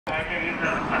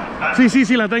Sí, sí,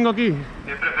 sí, la tengo aquí.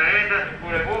 De preferencia, si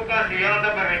cubrebocas, si ya no te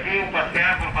permitido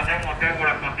pasear por paseo motel por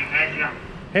la contingencia.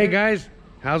 Hey guys,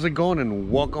 how's it going, and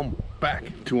welcome back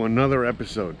to another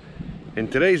episode. In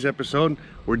today's episode,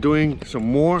 we're doing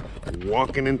some more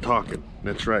walking and talking.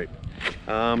 That's right.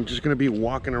 I'm just gonna be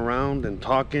walking around and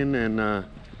talking and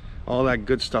all that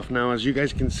good stuff. Now, as you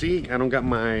guys can see, I don't got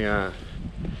my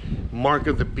mark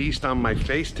of the beast on my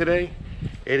face today.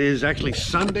 It is actually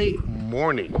Sunday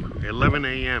morning, 11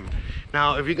 a.m.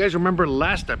 Now, if you guys remember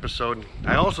last episode,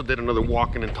 I also did another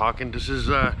walking and talking. This is,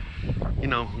 you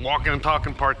know, walking and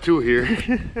talking part 2 here.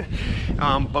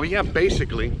 But yeah,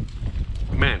 basically,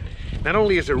 man, not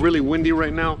only is it really windy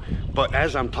right now, but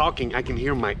as I'm talking, I can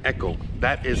hear my echo.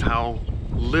 That is how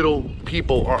little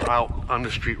people are out on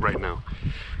the street right now.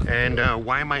 And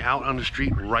why am I out on the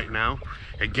street right now?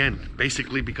 Again,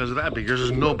 basically because of that, because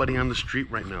there's nobody on the street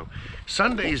right now.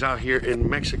 Sundays out here in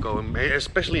Mexico,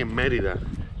 especially in Merida,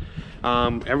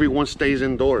 everyone stays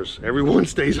indoors. Everyone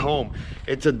stays home.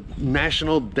 It's a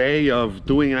national day of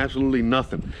doing absolutely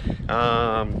nothing.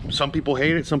 Some people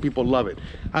hate it, some people love it.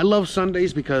 I love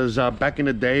Sundays because back in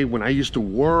the day when I used to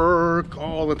work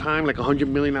all the time, like 100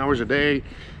 million hours a day,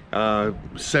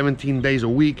 17 days a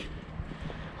week,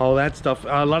 all that stuff,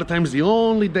 a lot of times the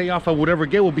only day off I would ever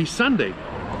get would be Sunday.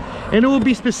 And it would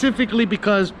be specifically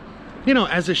because, you know,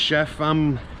 as a chef,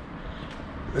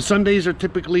 Sundays are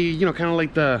typically, you know, kind of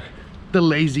like the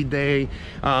lazy day,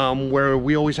 where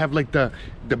we always have like the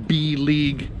B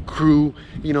League crew,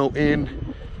 you know,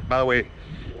 in. By the way,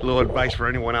 a little advice for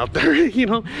anyone out there, you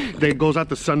know, that goes out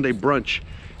to Sunday brunch.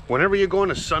 Whenever you're going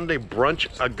to Sunday brunch,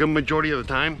 a good majority of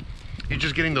the time, you're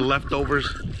just getting the leftovers,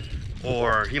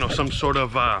 or, you know, some sort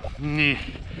of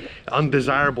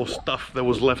undesirable stuff that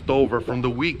was left over from the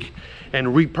week and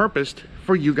repurposed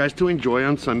for you guys to enjoy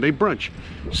on Sunday brunch.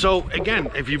 So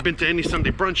again, if you've been to any Sunday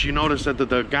brunch, you notice that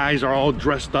the guys are all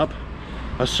dressed up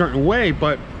a certain way,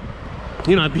 but,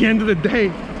 you know, at the end of the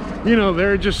day, you know,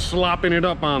 they're just slopping it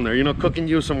up on there, you know, cooking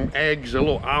you some eggs, a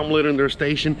little omelet in their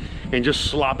station, and just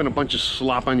slopping a bunch of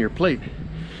slop on your plate.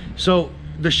 So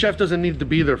the chef doesn't need to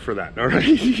be there for that, all right?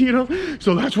 You know,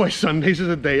 so that's why Sundays is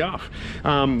a day off.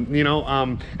 You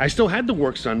know, I still had to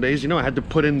work Sundays. You know, I had to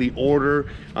put in the order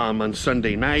on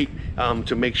Sunday night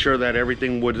to make sure that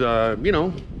everything would, you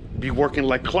know, be working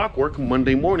like clockwork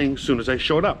Monday morning as soon as I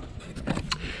showed up.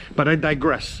 But I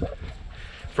digress.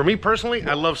 For me personally,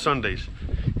 I love Sundays.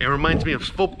 It reminds me of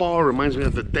football, it reminds me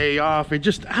of the day off. It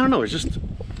just, I don't know, it's just,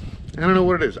 I don't know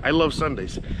what it is. I love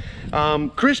Sundays.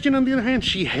 Christian, on the other hand,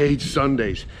 she hates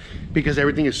Sundays because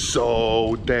everything is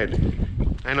so dead.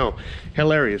 I know,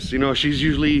 hilarious. You know, she's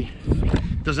usually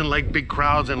doesn't like big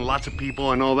crowds and lots of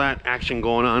people and all that action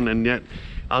going on, and yet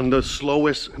on the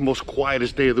slowest, most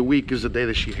quietest day of the week is the day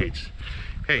that she hates.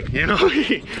 Hey, you know,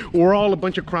 we're all a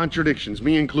bunch of contradictions,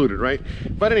 me included, right?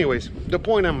 But anyways, the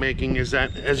point I'm making is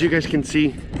that, as you guys can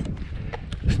see,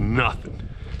 it's nothing.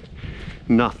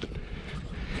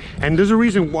 And there's a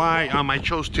reason why I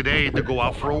chose today to go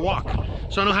out for a walk,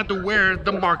 so I don't have to wear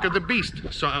the mark of the beast.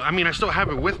 So I mean, I still have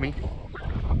it with me,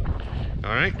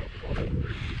 all right,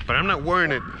 but I'm not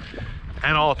wearing it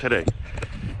at all today.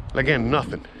 Again,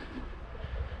 nothing.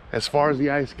 As far as the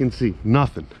eyes can see,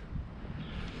 nothing.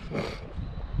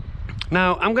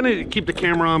 Now I'm gonna keep the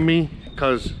camera on me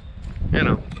because, you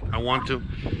know, I want to.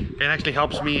 It actually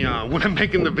helps me when I'm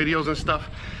making the videos and stuff.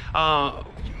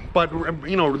 But,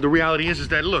 you know, the reality is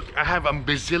that, look, I have a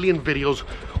bazillion videos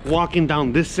walking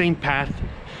down this same path.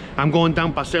 I'm going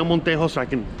down Paseo Montejo so I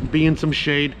can be in some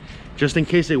shade, just in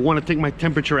case they want to take my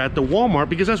temperature at the Walmart,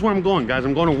 because that's where I'm going, guys.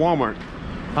 I'm going to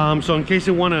Walmart. So in case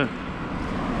they want to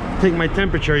take my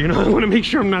temperature, you know, I want to make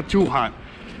sure I'm not too hot.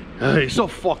 It's so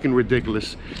fucking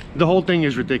ridiculous. The whole thing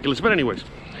is ridiculous. But anyways,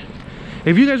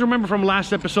 if you guys remember from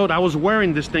last episode, I was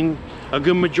wearing this thing a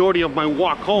good majority of my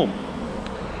walk home.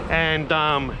 And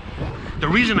the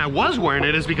reason I was wearing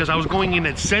it is because I was going in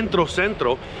at Centro,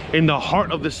 in the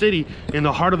heart of the city, in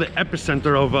the heart of the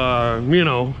epicenter of, you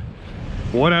know,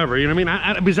 whatever, you know what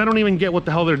I mean? Because I don't even get what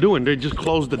the hell they're doing. They just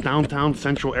closed the downtown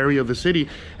central area of the city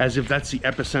as if that's the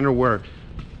epicenter where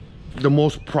the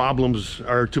most problems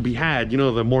are to be had. You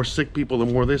know, the more sick people, the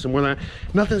more this and more that.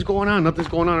 Nothing's going on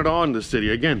at all in the city.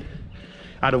 Again,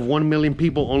 out of 1 million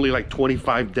people, only like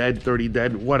 25 dead, 30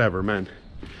 dead, whatever, man.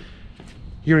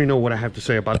 You already know what I have to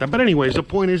say about that. But anyways, the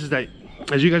point is that,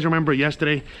 as you guys remember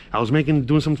yesterday, I was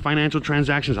doing some financial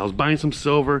transactions. I was buying some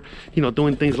silver, you know,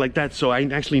 doing things like that. So I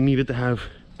actually needed to have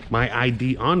my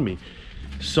ID on me.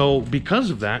 So because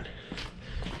of that,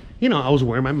 you know, I was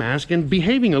wearing my mask and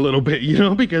behaving a little bit, you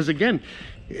know, because again,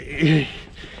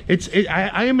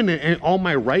 I am in all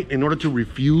my right in order to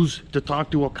refuse to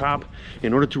talk to a cop,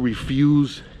 in order to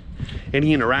refuse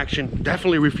any interaction,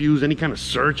 definitely refuse any kind of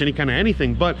search, any kind of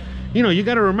anything. But you know, you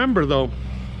got to remember though,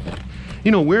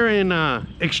 you know, we're in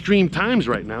extreme times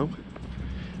right now.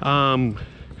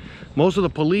 Most of the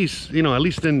police, you know, at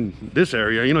least in this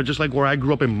area, you know, just like where I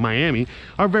grew up in Miami,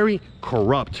 are very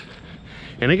corrupt.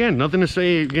 And again, nothing to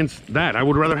say against that. I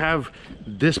would rather have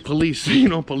this police, you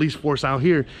know, police force out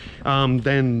here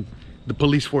than the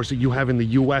police force that you have in the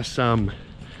US,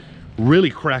 really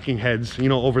cracking heads, you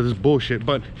know, over this bullshit.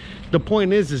 But the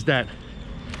point is that,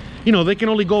 you know, they can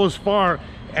only go as far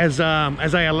as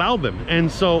I allow them.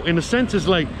 And so in a sense, it's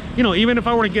like, you know, even if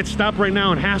I were to get stopped right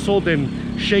now and hassled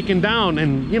and shaken down,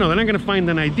 and you know, they're not gonna find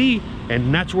an ID,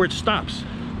 and that's where it stops.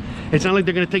 It's not like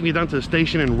they're gonna take me down to the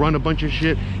station and run a bunch of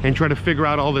shit and try to figure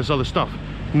out all this other stuff.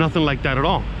 Nothing like that at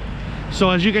all. So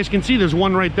as you guys can see, there's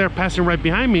one right there passing right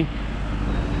behind me.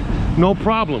 No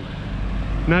problem.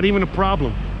 Not even a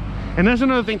problem. And that's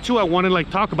another thing too I want to like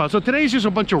talk about. So today's just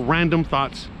a bunch of random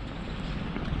thoughts.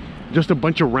 Just a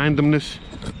bunch of randomness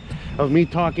of me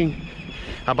talking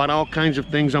about all kinds of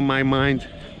things on my mind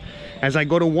as I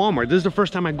go to Walmart. This is the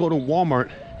first time I go to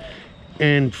Walmart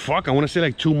in, fuck, I want to say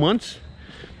like 2 months.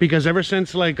 Because ever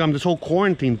since like this whole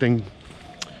quarantine thing,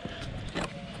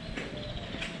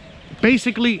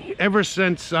 basically ever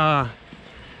since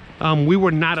we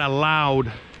were not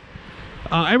allowed,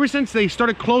 ever since they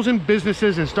started closing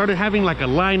businesses and started having like a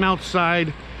line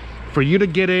outside for you to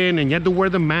get in, and you had to wear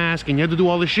the mask and you had to do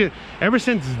all this shit, ever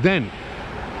since then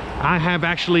I have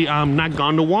actually not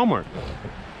gone to Walmart.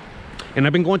 And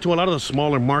I've been going to a lot of the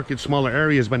smaller markets, smaller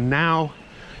areas, but now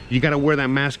you got to wear that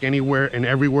mask anywhere and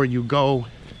everywhere you go.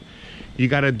 You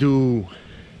got to do,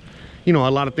 you know, a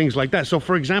lot of things like that. So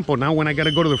for example, now when I got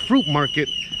to go to the fruit market,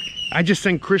 I just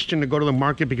send Christian to go to the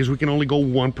market because we can only go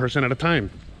one person at a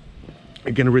time.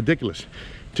 Again, ridiculous.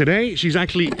 Today she's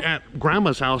actually at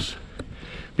grandma's house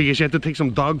because she had to take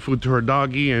some dog food to her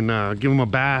doggy and give him a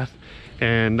bath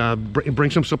and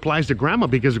bring some supplies to grandma,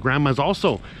 because grandma's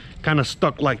also kind of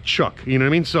stuck like Chuck, you know what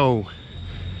I mean? So,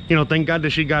 you know, thank God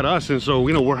that she got us, and so,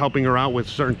 you know, we're helping her out with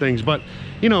certain things. But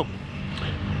you know,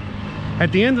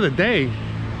 at the end of the day,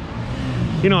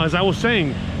 you know, as I was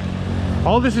saying,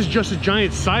 all this is just a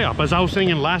giant psyop. As I was saying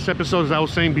in last episode, as I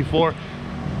was saying before,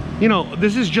 you know,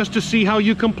 this is just to see how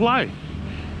you comply,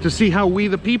 to see how we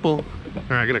the people. All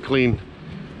right, I gotta clean.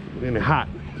 And it's hot.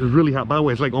 It's really hot. By the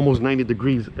way, it's like almost 90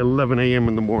 degrees, 11 a.m.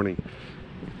 in the morning.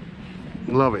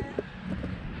 Love it.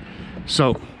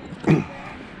 So,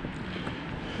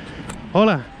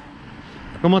 hola,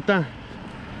 ¿cómo está?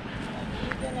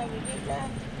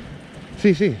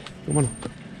 Sí, sí, cómo no.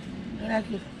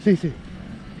 Gracias. Sí, sí,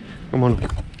 cómo no.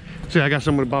 See, I got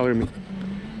someone bothering me,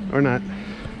 or not.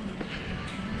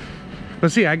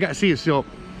 But see, so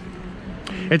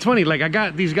it's funny, like I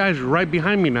got these guys right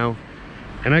behind me now,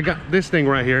 and I got this thing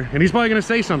right here, and he's probably gonna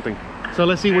say something. So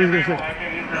let's see what he's gonna say.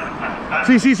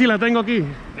 Sí, sí, sí, la tengo aquí.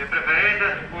 De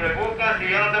preferencia, si cubrebocas, si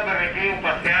ya no está permitido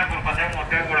pasear por un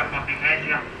motel por la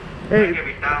contingencia, hay que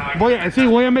evitarlo. Sí,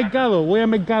 voy a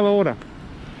mercado ahora.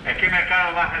 ¿En qué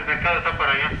mercado vas? El mercado está por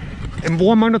allá. ¿En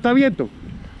Wal-Mart no está abierto?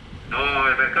 No,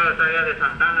 el mercado está allá de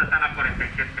Santana, está en la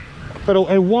 47. Pero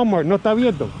el Walmart no está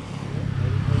abierto.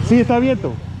 Sí está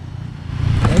abierto.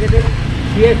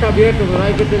 Sí está abierto, pero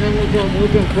hay que tener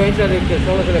mucho en cuenta de que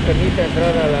solo se le permite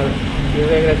entrar y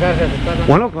regresarse a su casa.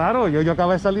 Bueno, claro, yo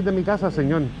acabé de salir de mi casa,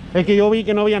 señor. Es que yo vi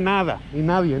que no había nada y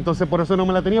nadie, entonces por eso no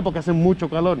me la tenía, porque hace mucho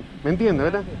calor. ¿Me entiende,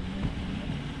 verdad?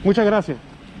 Muchas gracias.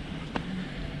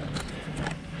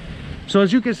 So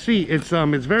as you can see, it's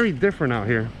very different out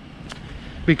here,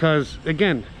 because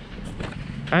again,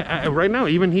 right now,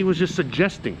 even he was just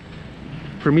suggesting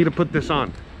for me to put this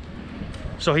on.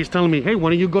 So he's telling me, hey, why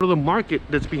don't you go to the market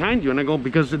that's behind you? And I go,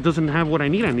 because it doesn't have what I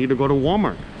need. I need to go to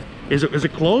Walmart. Is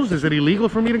it closed? Is it illegal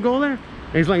for me to go there?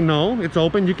 And he's like, no, it's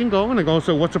open, you can go. And I go,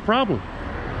 so what's the problem?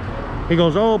 He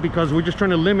goes, oh, because we're just trying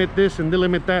to limit this and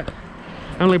limit that.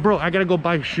 I'm like, bro, I gotta go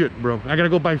buy shit, bro. I gotta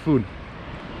go buy food.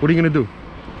 What are you gonna do?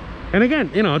 And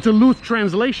again, you know, it's a loose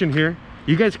translation here.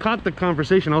 You guys caught the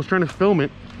conversation. I was trying to film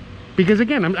it because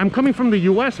again, I'm coming from the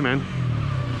US, man,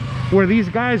 where these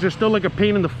guys are still like a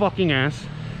pain in the fucking ass,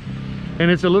 and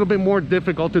it's a little bit more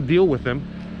difficult to deal with them.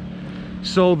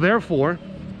 So therefore,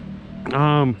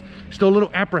 still a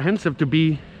little apprehensive to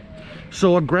be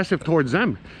so aggressive towards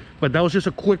them. But that was just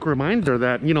a quick reminder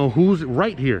that, you know, who's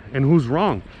right here and who's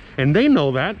wrong, and they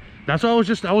know that. That's why I was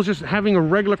just having a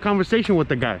regular conversation with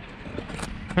the guy.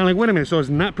 I'm like, wait a minute, so it's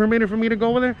not permitted for me to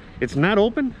go over there? It's not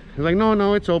open? He's like,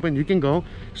 no, it's open, you can go.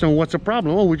 So what's the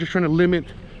problem? Oh, we're just trying to limit,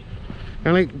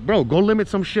 And like, bro, go limit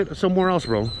some shit somewhere else,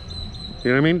 bro. You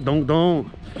know what I mean?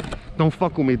 Don't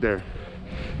fuck with me there.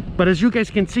 But as you guys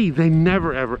can see, they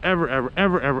never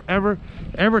ever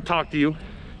talk to you.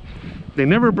 They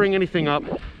never bring anything up.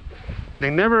 They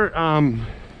never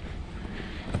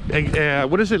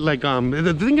what is it like?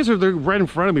 The thing is, they're right in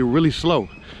front of me, really slow.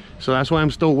 So that's why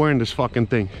I'm still wearing this fucking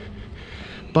thing.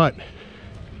 But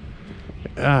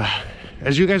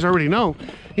as you guys already know,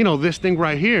 you know, this thing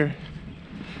right here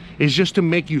is just to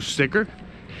make you sicker.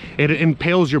 It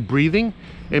impales your breathing.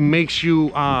 It makes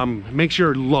you makes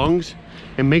your lungs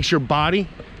and makes your body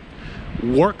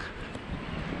work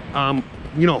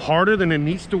you know, harder than it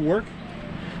needs to work.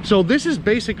 So this is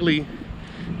basically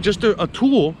just a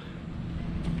tool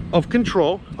of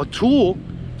control, a tool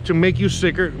to make you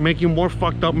sicker, make you more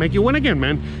fucked up, make you win again,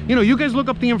 man. You know, you guys look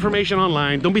up the information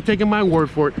online. Don't be taking my word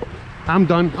for it. I'm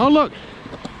done. Oh, look,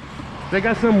 they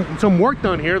got some work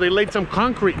done here. They laid some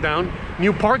concrete down,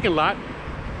 new parking lot.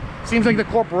 Seems like the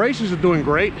corporations are doing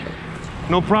great.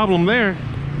 No problem there.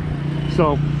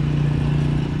 So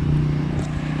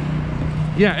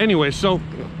yeah, anyway, so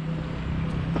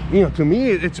you know, to me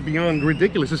it's beyond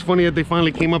ridiculous. It's funny that they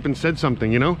finally came up and said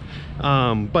something, you know.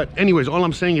 But anyways, all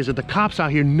I'm saying is that the cops out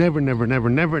here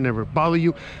never bother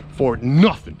you for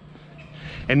nothing.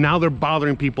 And now they're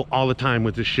bothering people all the time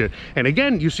with this shit. And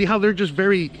again, you see how they're just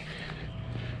very,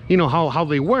 you know, how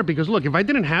they were. Because look, if I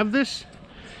didn't have this,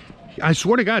 I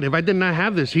swear to God, if I did not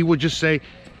have this, he would just say,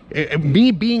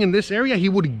 me being in this area, he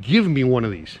would give me one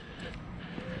of these.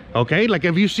 Okay, like,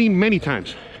 have you seen many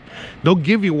times, they'll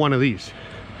give you one of these.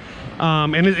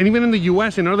 And even in the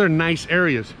US and other nice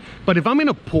areas. But if I'm in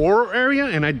a poor area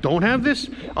and I don't have this,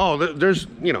 oh, there's,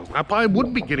 you know, I probably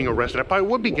would be getting arrested. I probably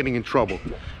would be getting in trouble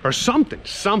or something.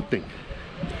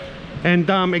 And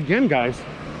again, guys,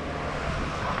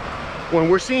 when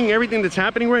we're seeing everything that's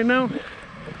happening right now,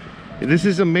 this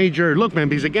is a major look, man,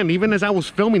 because again, even as I was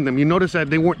filming them, you notice that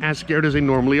they weren't as scared as they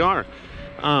normally are.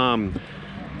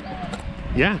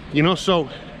 Yeah, you know, so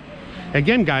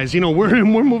again, guys, you know, we're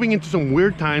moving into some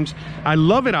weird times. I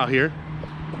love it out here.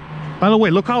 By the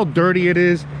way, look how dirty it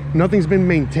is. Nothing's been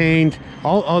maintained.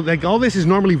 All this is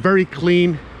normally very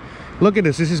clean. Look at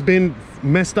this. This has been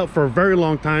messed up for a very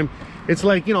long time. It's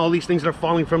like, you know, all these things that are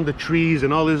falling from the trees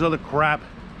and all this other crap.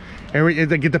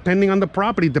 Depending on the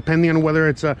property, depending on whether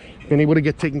it's been able to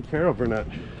get taken care of or not.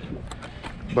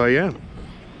 But yeah.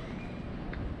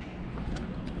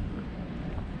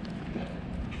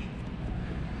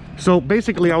 So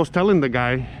basically, I was telling the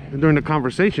guy during the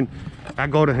conversation, I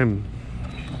go to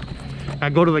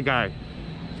the guy.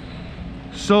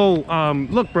 So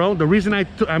look, bro, the reason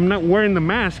I'm not wearing the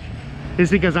mask is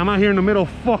because I'm out here in the middle of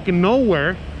fucking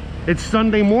nowhere. It's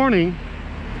Sunday morning.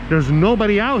 There's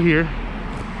nobody out here.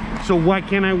 So why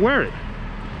can't I wear it?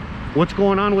 What's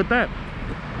going on with that?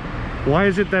 Why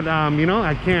is it that you know,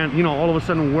 I can't, you know, all of a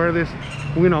sudden wear this?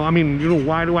 You know, I mean, you know,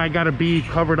 why do I gotta be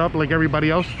covered up like everybody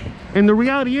else? And the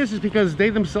reality is because they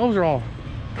themselves are all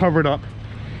covered up.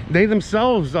 They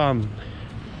themselves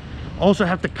also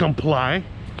have to comply.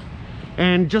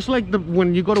 And just like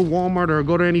when you go to Walmart or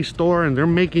go to any store and they're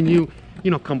making you,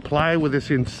 you know, comply with this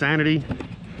insanity,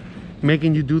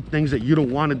 making you do things that you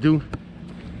don't want to do,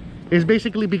 is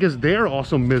basically because they're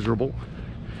also miserable.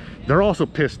 They're also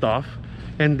pissed off.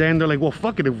 And then they're like, well,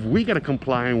 fuck it, if we gotta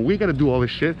comply and we gotta do all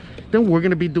this shit, then we're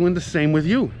gonna be doing the same with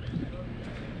you.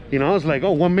 You know, it's like,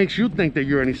 oh, what makes you think that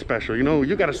you're any special? You know,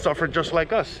 you gotta suffer just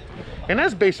like us. And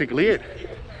that's basically it.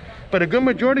 But a good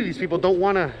majority of these people don't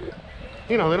wanna,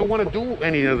 you know, they don't wanna do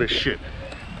any of this shit.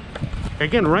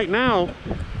 Again, right now,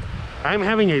 I'm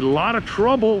having a lot of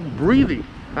trouble breathing.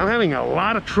 I'm having a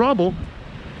lot of trouble,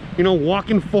 you know,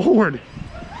 walking forward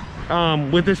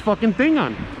with this fucking thing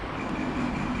on.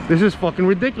 This is fucking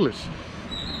ridiculous.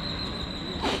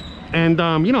 And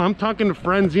you know, I'm talking to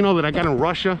friends, you know, that I got in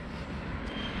Russia,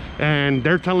 and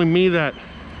they're telling me that,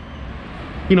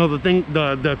 you know,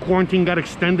 the quarantine got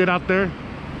extended out there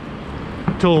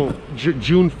till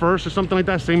June 1st or something like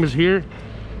that, same as here.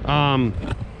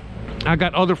 I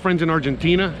got other friends in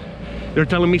Argentina. They're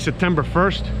telling me September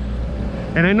 1st.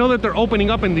 And I know that they're opening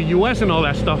up in the US and all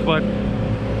that stuff, but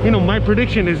you know, my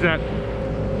prediction is that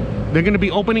they're going to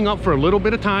be opening up for a little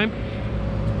bit of time.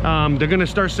 They're going to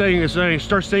start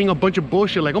saying a bunch of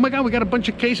bullshit like, oh my God, we got a bunch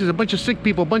of cases, a bunch of sick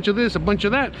people, a bunch of this, a bunch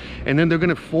of that. And then they're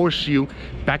going to force you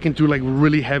back into like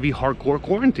really heavy, hardcore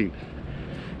quarantine.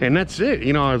 And that's it.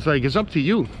 You know, it's like, it's up to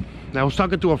you. I was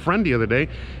talking to a friend the other day,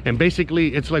 and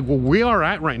basically it's like, where we are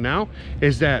at right now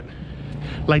is that,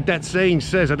 like that saying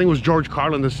says, I think it was George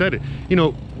Carlin that said it, you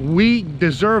know, we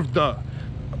deserve the,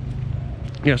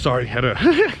 yeah, sorry, had a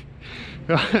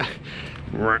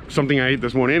something I ate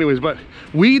this morning anyways. But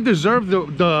we deserve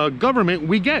the government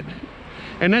we get,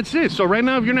 and that's it. So right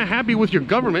now, if you're not happy with your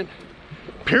government,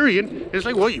 period, it's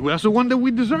like, well, that's the one that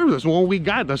we deserve. That's the one we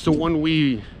got. That's the one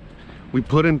we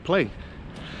put in play.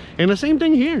 And the same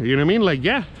thing here, you know what I mean? Like,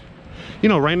 yeah, you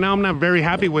know, right now I'm not very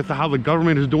happy with how the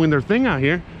government is doing their thing out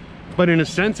here, but in a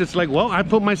sense it's like, well, I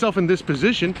put myself in this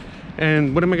position,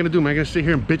 and what am I gonna do? Am I gonna sit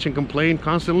here and bitch and complain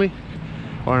constantly,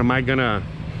 or am I gonna,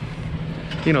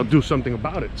 you know, do something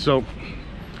about it? So,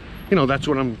 you know, that's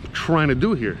what I'm trying to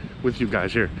do here with you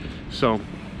guys here. So,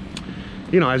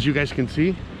 you know, as you guys can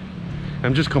see,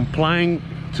 I'm just complying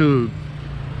to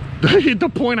the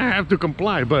point I have to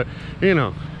comply. But, you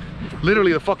know,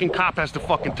 literally the fucking cop has to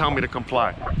fucking tell me to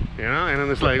comply, you know? And then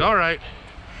it's like, all right,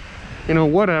 you know,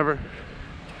 whatever,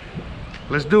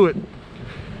 let's do it.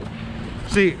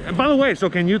 See, and by the way, so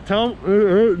can you tell,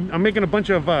 I'm making a bunch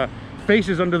of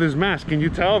faces under this mask. Can you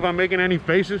tell if I'm making any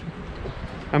faces?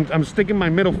 I'm sticking my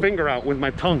middle finger out with my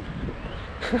tongue.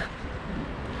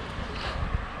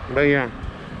 But yeah,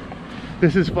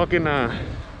 this is fucking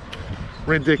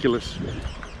ridiculous.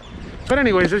 But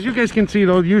anyways, as you guys can see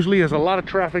though, usually there's a lot of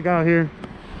traffic out here,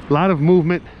 a lot of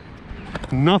movement,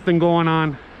 nothing going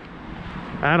on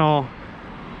at all,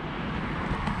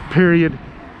 period,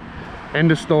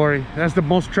 end of story. That's the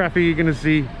most traffic you're gonna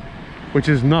see, which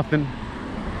is nothing.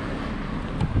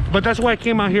 But that's why I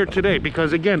came out here today,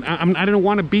 because again, I didn't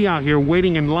want to be out here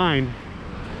waiting in line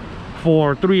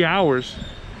for 3 hours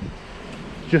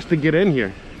just to get in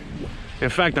here. In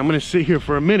fact, I'm gonna sit here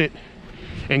for a minute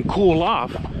and cool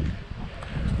off.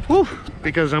 Whew,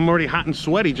 because I'm already hot and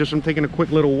sweaty just from taking a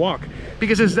quick little walk,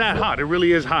 because it's that hot. It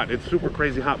really is hot. It's super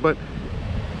crazy hot. But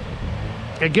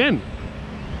again,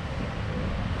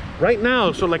 right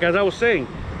now, so like as I was saying,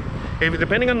 if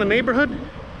depending on the neighborhood,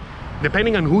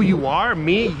 depending on who you are,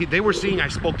 they were seeing I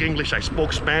spoke English, I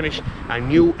spoke Spanish, I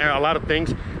knew a lot of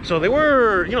things. So they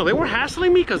were, you know, they were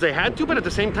hassling me because they had to, but at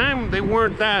the same time, they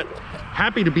weren't that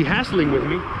happy to be hassling with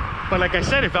me. But like I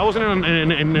said, if I was in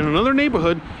another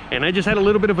neighborhood and I just had a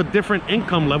little bit of a different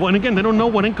income level, and again, they don't know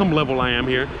what income level I am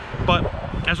here, but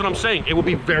that's what I'm saying, it would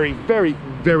be very, very,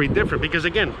 very different. Because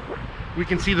again, we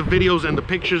can see the videos and the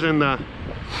pictures and the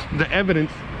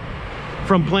evidence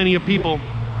from plenty of people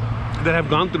that have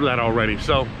gone through that already,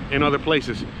 so in other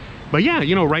places. But yeah,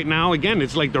 you know, right now, again,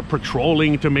 it's like they're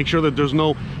patrolling to make sure that there's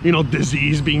no, you know,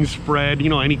 disease being spread, you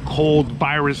know, any cold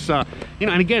virus, you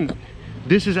know. And again,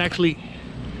 this is actually,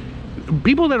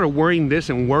 people that are wearing this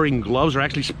and wearing gloves are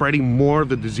actually spreading more of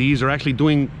the disease, are actually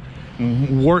doing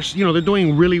worse, you know, they're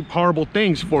doing really horrible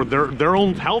things for their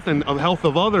own health and the health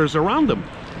of others around them.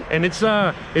 And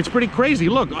it's pretty crazy.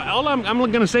 Look, all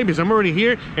I'm gonna say, because I'm already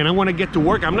here and I want to get to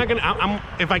work, I'm not gonna,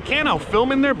 if I can, I'll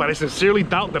film in there, but I sincerely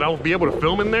doubt that I'll be able to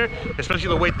film in there, especially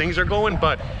the way things are going.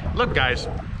 But look, guys,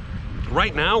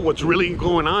 right now what's really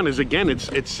going on is, again,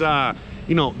 it's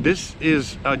you know, this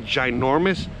is a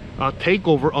ginormous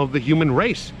takeover of the human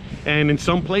race. And in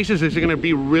some places it's going to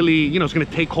be really, you know, it's going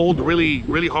to take hold really,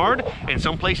 really hard. And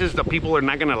some places the people are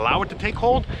not going to allow it to take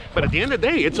hold. But at the end of the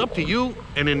day, it's up to you.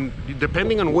 And then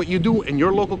depending on what you do in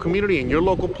your local community, in your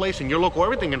local place, in your local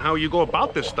everything, and how you go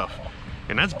about this stuff.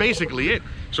 And that's basically it.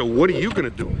 So what are you going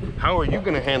to do? How are you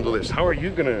going to handle this? How are you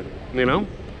going to, you know?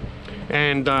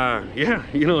 And yeah,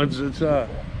 you know, it's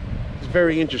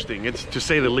very interesting. It's, to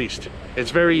say the least.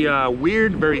 It's very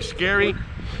weird, very scary.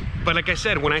 But like I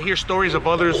said, when I hear stories of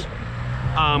others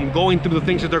going through the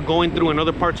things that they're going through in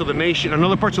other parts of the nation, in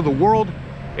other parts of the world,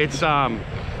 it's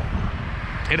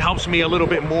it helps me a little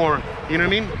bit more, you know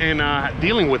what I mean, in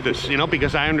dealing with this, you know,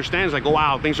 because I understand, it's like, oh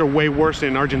wow, things are way worse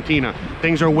in Argentina,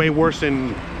 things are way worse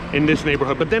in this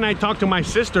neighborhood. But then I talk to my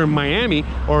sister in Miami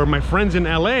or my friends in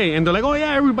LA, and they're like, oh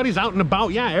yeah, everybody's out and about,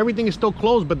 yeah, everything is still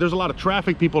closed, but there's a lot of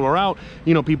traffic, people are out,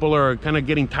 you know, people are kind of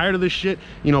getting tired of this shit,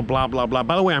 you know, blah blah blah.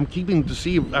 By the way, I'm keeping to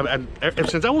see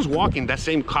since I was walking, that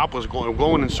same cop was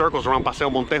going in circles around Paseo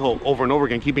Montejo over and over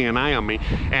again, keeping an eye on me.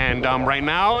 And right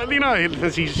now, you know,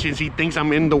 since he thinks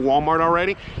I'm in the Walmart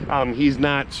already, he's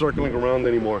not circling around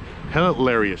anymore.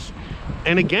 Hilarious.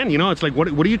 And again, you know, it's like, what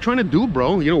are you trying to do,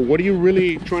 bro? You know, what are you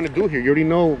really trying to do here? You already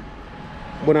know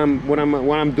what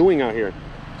I'm doing out here.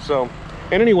 So,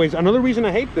 and anyways, another reason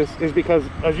I hate this is because,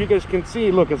 as you guys can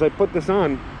see, look, as I put this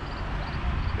on,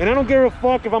 and I don't give a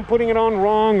fuck if I'm putting it on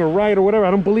wrong or right or whatever.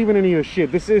 I don't believe in any of this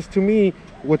shit. This is, to me,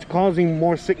 what's causing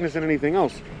more sickness than anything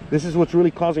else. This is what's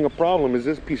really causing a problem, is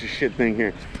this piece of shit thing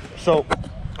here. So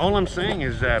all I'm saying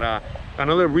is that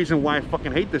another reason why I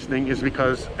fucking hate this thing is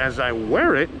because as I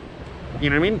wear it, you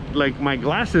know what I mean, like my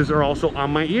glasses are also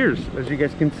on my ears, as you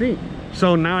guys can see.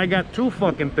 So now I got two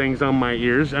fucking things on my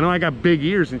ears. I know I got big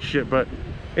ears and shit, but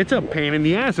it's a pain in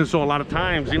the ass. And so a lot of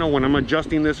times, you know, when I'm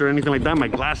adjusting this or anything like that, my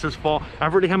glasses fall.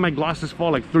 I've already had my glasses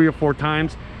fall like 3 or 4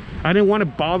 times. I didn't want to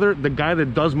bother the guy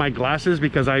that does my glasses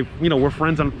because you know, we're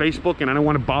friends on Facebook, and I don't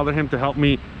want to bother him to help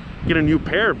me get a new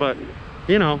pair. But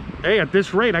you know, hey, at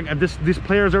this rate, this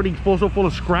player is already so full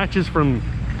of scratches from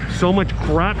so much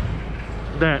crap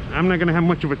that I'm not gonna have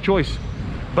much of a choice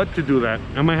but to do that.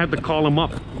 I might have to call him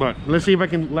up, but let's see if I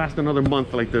can last another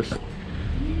month like this.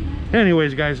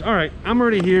 Anyways, guys, all right, I'm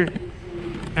already here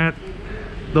at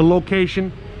the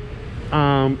location.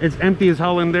 It's empty as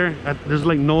hell in there. There's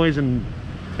like noise and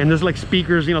there's like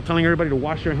speakers, you know, telling everybody to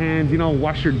wash their hands, you know,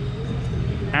 wash your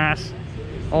ass,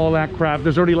 all that crap.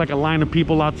 There's already like a line of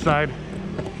people outside.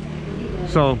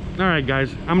 So, all right,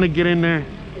 guys, I'm gonna get in there.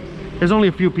 There's only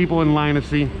a few people in line to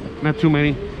see, not too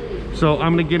many. So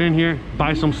I'm gonna get in here,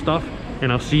 buy some stuff,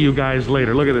 and I'll see you guys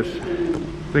later. Look at this.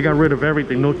 They got rid of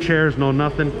everything. No chairs, no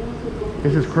nothing.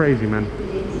 This is crazy, man.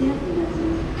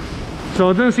 So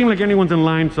it doesn't seem like anyone's in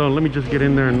line, so let me just get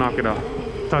in there and knock it out.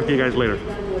 Talk to you guys later.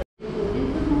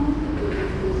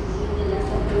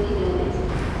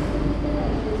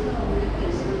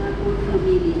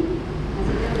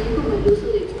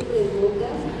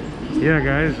 Yeah,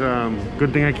 guys,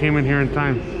 good thing I came in here in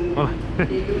time.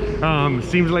 Well,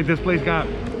 seems like this place got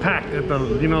packed at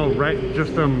the, you know, right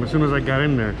just as soon as I got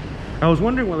in there. I was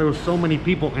wondering why there was so many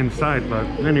people inside, but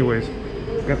anyways,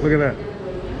 look at that.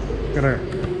 Got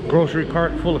a grocery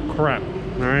cart full of crap.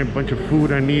 All right, bunch of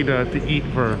food I need to eat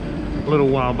for a little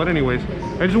while. But anyways,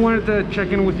 I just wanted to check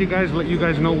in with you guys, let you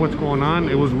guys know what's going on.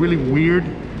 It was really weird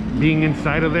being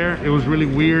inside of there. It was really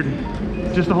weird.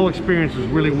 Just the whole experience was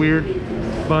really weird.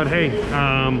 But hey,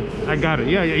 I got it.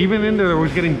 Yeah, even in there, I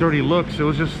was getting dirty looks. It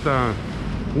was just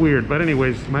weird. But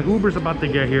anyways, my Uber's about to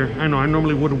get here. I know I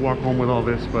normally would walk home with all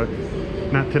this, but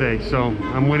not today. So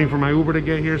I'm waiting for my Uber to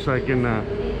get here so I can,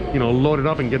 you know, load it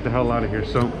up and get the hell out of here.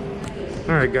 So,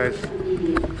 all right, guys.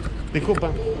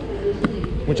 Disculpa.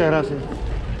 Muchas gracias.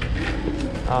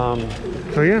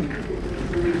 So yeah,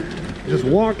 just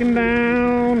walking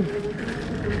down,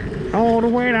 all the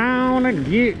way down to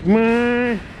get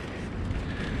my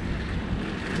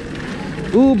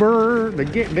Uber to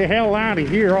get the hell out of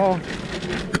here.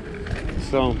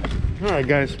 So, all right,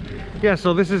 guys. Yeah,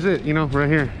 so this is it, you know, right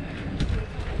here.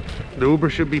 The Uber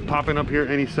should be popping up here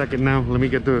any second now. Let me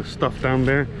get the stuff down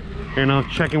there, and I'll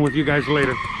check in with you guys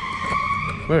later.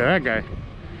 Look at that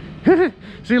guy.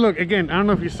 See, look, again, I don't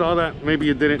know if you saw that. Maybe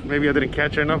you didn't. Maybe I didn't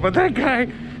catch it enough. But that guy,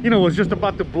 you know, was just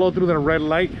about to blow through that red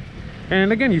light.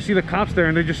 And again, you see the cops there,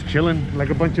 and they're just chilling like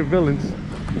a bunch of villains.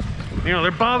 You know,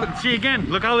 they're bothered. See, again,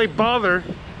 look how they bother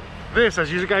this,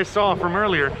 as you guys saw from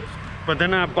earlier. But they're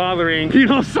not bothering, you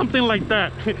know, something like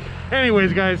that.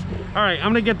 Anyways, guys, all right, I'm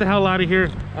gonna get the hell out of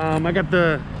here. I got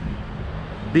the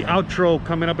outro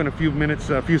coming up in a few minutes,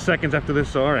 a few seconds after this.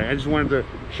 So all right, I just wanted to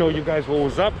show you guys what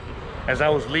was up as I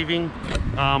was leaving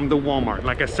the Walmart.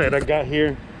 Like I said, I got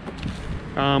here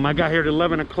at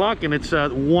 11 o'clock, and it's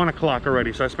 1 o'clock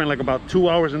already. So I spent like about 2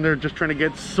 hours in there just trying to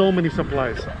get so many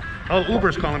supplies. Oh,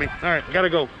 Uber's calling me. All right, gotta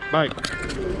go. Bye.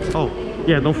 Oh,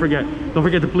 yeah, don't forget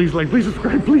to please like, please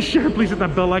subscribe, please share, please hit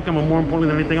that bell icon, but more importantly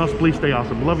than anything else, please stay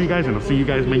awesome. Love you guys, and I'll see you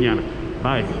guys mañana.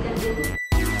 Bye.